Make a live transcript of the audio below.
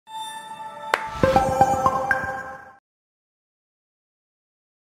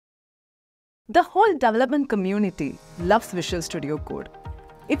The whole development community loves Visual Studio Code.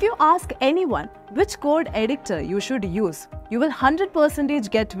 If you ask anyone which code editor you should use, you will 100%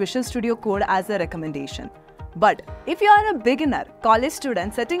 get Visual Studio Code as a recommendation. But if you are a beginner college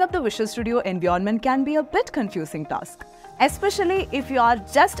student, setting up the Visual Studio environment can be a bit confusing task, especially if you are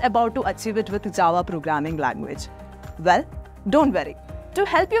just about to achieve it with Java programming language. Well, don't worry. To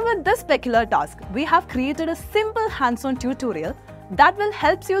help you with this peculiar task, we have created a simple hands-on tutorial that will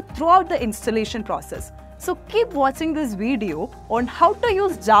help you throughout the installation process. So keep watching this video on how to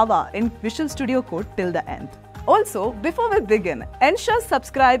use Java in Visual Studio Code till the end. Also, before we begin, ensure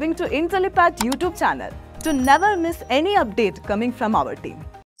subscribing to Intellipaat YouTube channel to never miss any update coming from our team.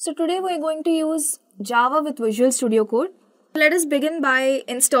 So today we're going to use Java with Visual Studio Code. Let us begin by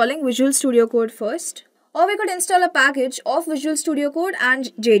installing Visual Studio Code first. Or we could install a package of Visual Studio Code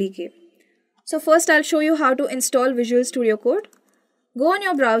and JDK. So first I'll show you how to install Visual Studio Code. Go on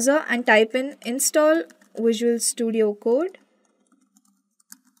your browser and type in install Visual Studio Code.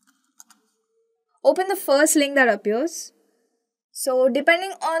 Open the first link that appears. So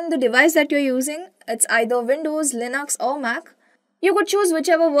depending on the device that you're using, it's either Windows, Linux or Mac. You could choose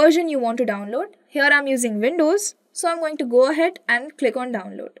whichever version you want to download. Here I'm using Windows, so I'm going to go ahead and click on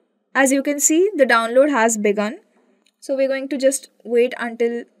download. As you can see, the download has begun. So we're going to just wait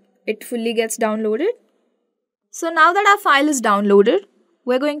until it fully gets downloaded. So now that our file is downloaded,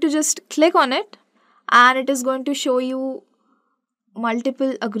 we're going to just click on it and it is going to show you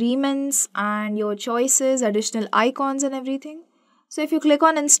multiple agreements and your choices, additional icons and everything. So if you click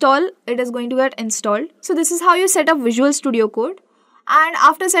on install, it is going to get installed. So this is how you set up Visual Studio Code. And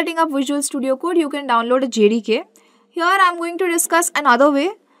after setting up Visual Studio Code, you can download a JDK. Here I'm going to discuss another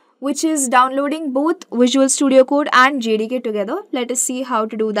way, which is downloading both Visual Studio Code and JDK together. Let us see how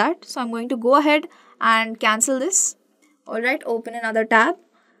to do that. So I'm going to go ahead and cancel this. Alright, open another tab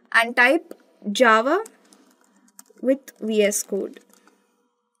and type Java with VS Code.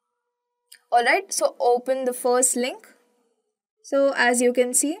 Alright, so open the first link. So as you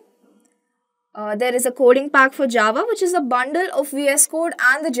can see, there is a coding pack for Java, which is a bundle of VS Code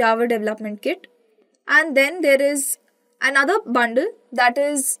and the Java development kit. And then there is another bundle that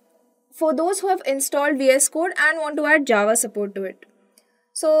is for those who have installed VS Code and want to add Java support to it.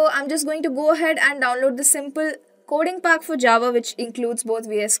 So I'm just going to go ahead and download the simple coding pack for Java, which includes both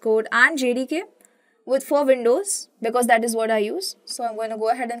VS Code and JDK for Windows, because that is what I use. So I'm going to go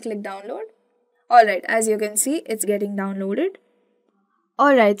ahead and click download. Alright, as you can see, it's getting downloaded.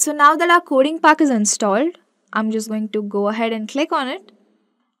 Alright, so now that our coding pack is installed, I'm just going to go ahead and click on it.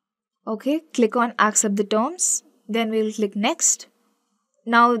 Okay, click on accept the terms. Then we'll click next.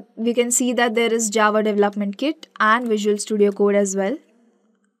 Now we can see that there is Java development kit and Visual Studio Code as well.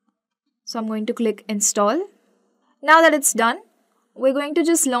 So I'm going to click install. Now that it's done, we're going to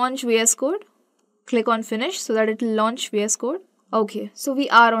just launch VS Code. Click on finish so that it will launch VS Code. Okay, so we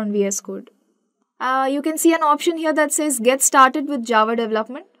are on VS Code. You can see an option here that says get started with Java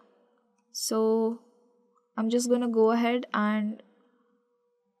development. So I'm just going to go ahead and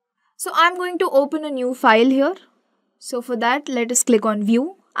I'm going to open a new file here. So for that, let us click on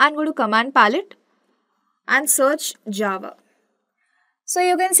view and go to command palette and search Java. So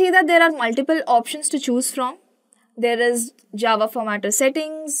you can see that there are multiple options to choose from. There is Java formatter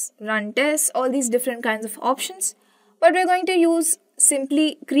settings, run tests, all these different kinds of options. But we're going to use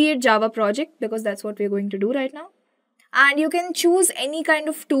simply create Java project because that's what we're going to do right now. And you can choose any kind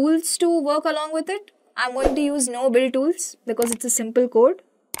of tools to work along with it. I'm going to use no build tools because it's a simple code.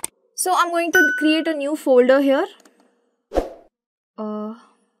 So I'm going to create a new folder here.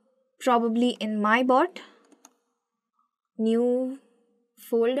 Probably in my bot. New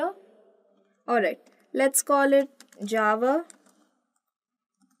folder. Alright, let's call it Java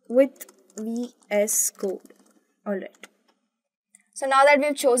with VS Code. Alright. So now that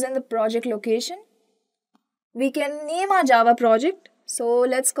we've chosen the project location, we can name our Java project. So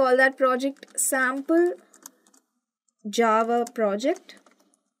let's call that project sample Java project.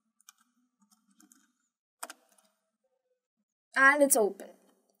 And it's open.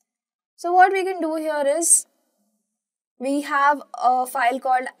 So what we can do here is we have a file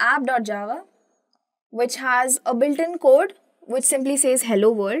called app.java which has a built-in code which simply says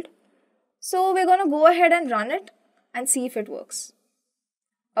hello world. So we're going to go ahead and run it and see if it works.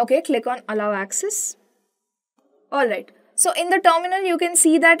 Okay, click on allow access. Alright, so in the terminal you can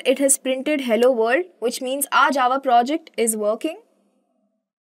see that it has printed hello world, which means our Java project is working.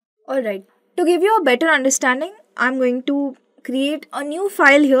 Alright, to give you a better understanding, I'm going to create a new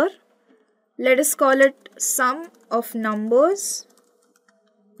file here. Let us call it sum of numbers.java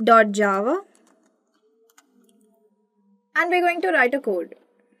and we're going to write a code.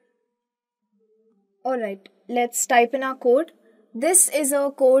 Alright, let's type in our code. This is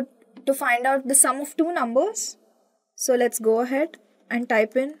a code to find out the sum of two numbers. So let's go ahead and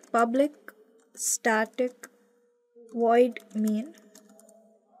type in public static void main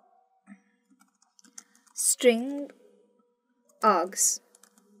string args.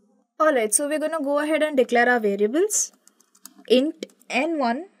 Alright, so we're going to go ahead and declare our variables. Int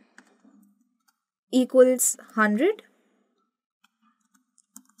n1 equals 100,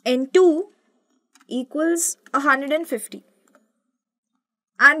 n2 equals 150,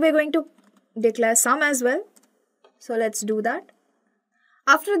 and we're going to declare sum as well. So let's do that.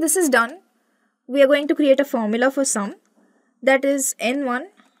 After this is done, we are going to create a formula for sum, that is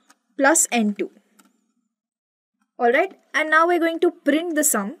n1 plus n2. Alright, and now we're going to print the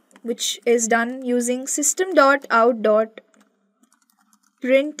sum, which is done using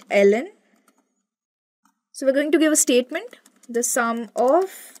system.out.println. So we're going to give a statement, the sum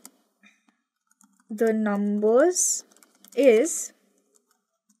of the numbers is,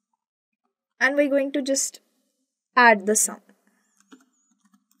 and we're going to just add the sum.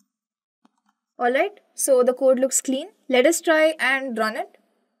 Alright, so the code looks clean. Let us try and run it.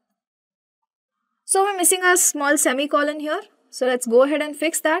 So we're missing a small semicolon here. So let's go ahead and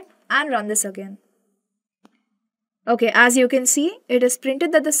fix that and run this again. Okay, as you can see, it is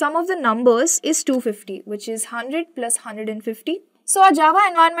printed that the sum of the numbers is 250, which is 100 plus 150. So our Java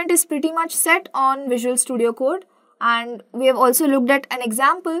environment is pretty much set on Visual Studio Code, and we have also looked at an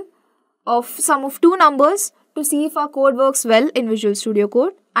example of sum of two numbers to see if our code works well in Visual Studio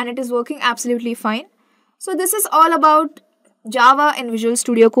Code, and it is working absolutely fine. So this is all about Java in Visual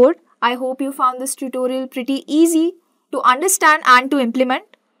Studio Code. I hope you found this tutorial pretty easy to understand and to implement.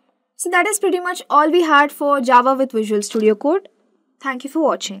 So that is pretty much all we had for Java with Visual Studio Code. Thank you for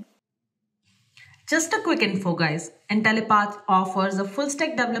watching. Just a quick info guys, Intellipaat offers a full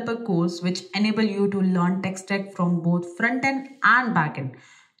stack developer course which enable you to learn tech stack from both front end and back end.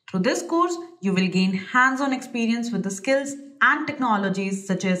 Through this course, you will gain hands-on experience with the skills and technologies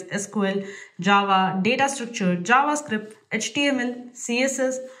such as SQL, Java, data structure, JavaScript, HTML,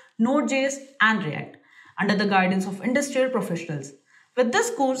 CSS, Node.js and React under the guidance of industrial professionals. With this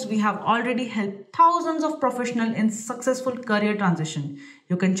course, we have already helped thousands of professionals in successful career transition.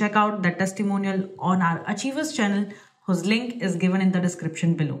 You can check out the testimonial on our Achievers channel, whose link is given in the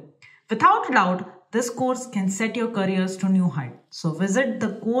description below. Without a doubt, this course can set your careers to new heights. So visit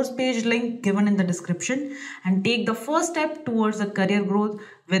the course page link given in the description and take the first step towards the career growth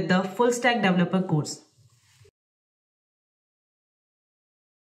with the full stack developer course.